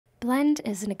Blend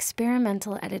is an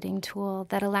experimental editing tool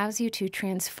that allows you to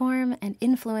transform and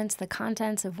influence the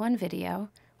contents of one video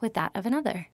with that of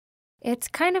another. It's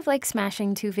kind of like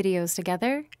smashing two videos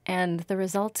together, and the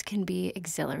results can be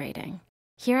exhilarating.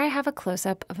 Here I have a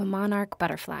close-up of a monarch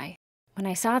butterfly. When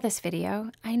I saw this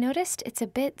video, I noticed it's a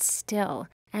bit still,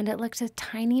 and it looked a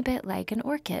tiny bit like an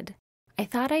orchid. I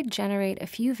thought I'd generate a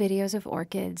few videos of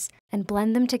orchids and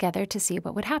blend them together to see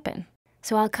what would happen.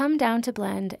 So I'll come down to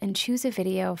Blend and choose a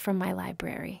video from my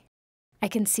library. I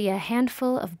can see a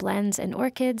handful of blends and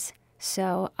orchids,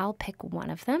 so I'll pick one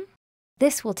of them.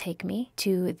 This will take me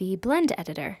to the blend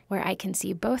editor, where I can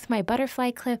see both my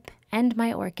butterfly clip and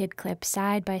my orchid clip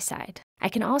side by side. I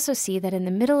can also see that in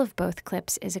the middle of both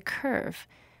clips is a curve,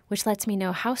 which lets me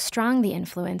know how strong the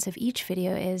influence of each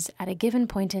video is at a given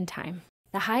point in time.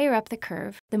 The higher up the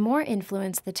curve, the more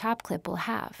influence the top clip will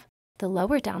have. The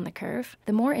lower down the curve,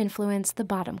 the more influence the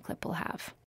bottom clip will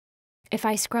have. If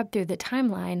I scrub through the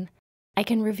timeline, I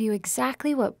can review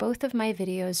exactly what both of my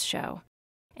videos show.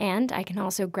 And I can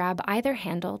also grab either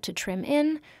handle to trim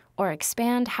in or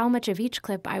expand how much of each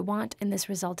clip I want in this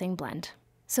resulting blend.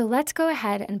 So let's go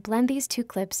ahead and blend these two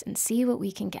clips and see what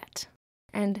we can get.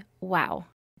 And wow,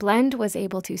 Blend was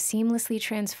able to seamlessly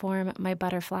transform my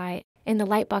butterfly. In the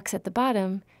light box at the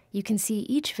bottom, you can see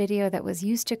each video that was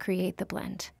used to create the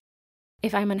blend.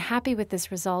 If I'm unhappy with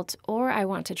this result or I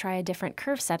want to try a different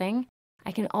curve setting,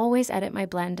 I can always edit my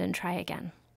blend and try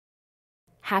again.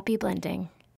 Happy blending!